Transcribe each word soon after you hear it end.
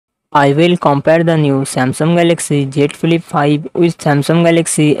I will compare the new Samsung Galaxy Z Flip 5 with Samsung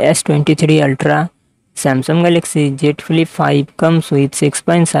Galaxy S23 Ultra. Samsung Galaxy Z Flip 5 comes with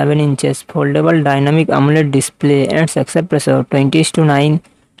 6.7 inches foldable dynamic AMOLED display and success ratio 20:9,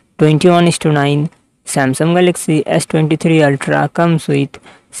 21:9. Samsung Galaxy S23 Ultra comes with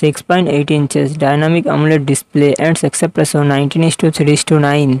 6.8 inches dynamic AMOLED display and success ratio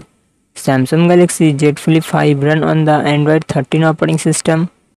 19:3:9. Samsung Galaxy Z Flip 5 run on the Android 13 operating system.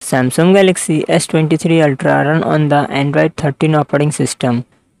 Samsung Galaxy S23 Ultra run on the Android 13 operating system.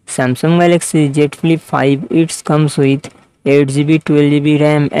 Samsung Galaxy Z Flip 5 it comes with 8GB, 12GB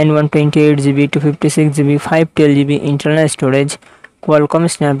RAM and 128GB to 56GB, 512GB internal storage, Qualcomm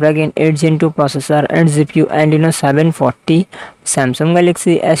Snapdragon 8 Gen 2 processor and GPU Adreno 740. Samsung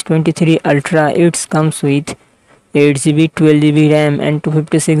Galaxy S23 Ultra it comes with 8GB, 12GB RAM and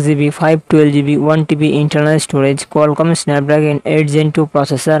 256GB, 512GB, 1TB internal storage, Qualcomm Snapdragon 8 Gen 2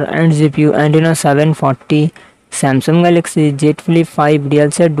 processor and GPU Adreno 740. Samsung Galaxy Z Flip 5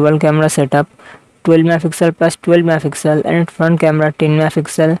 real set dual camera setup, 12 MP plus 12 MP and front camera 10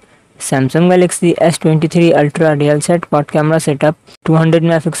 MP. Samsung Galaxy S23 Ultra real set quad camera setup, 200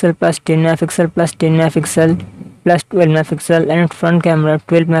 MP plus 10 MP plus 10 MP plus 12 MP and front camera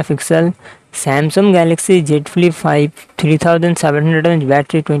 12 MP. Samsung Galaxy Z Flip 5 3700 mAh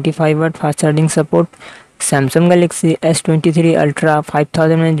battery, 25W fast charging support. Samsung Galaxy S23 Ultra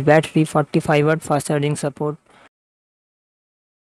 5000 mAh battery, 45W fast charging support.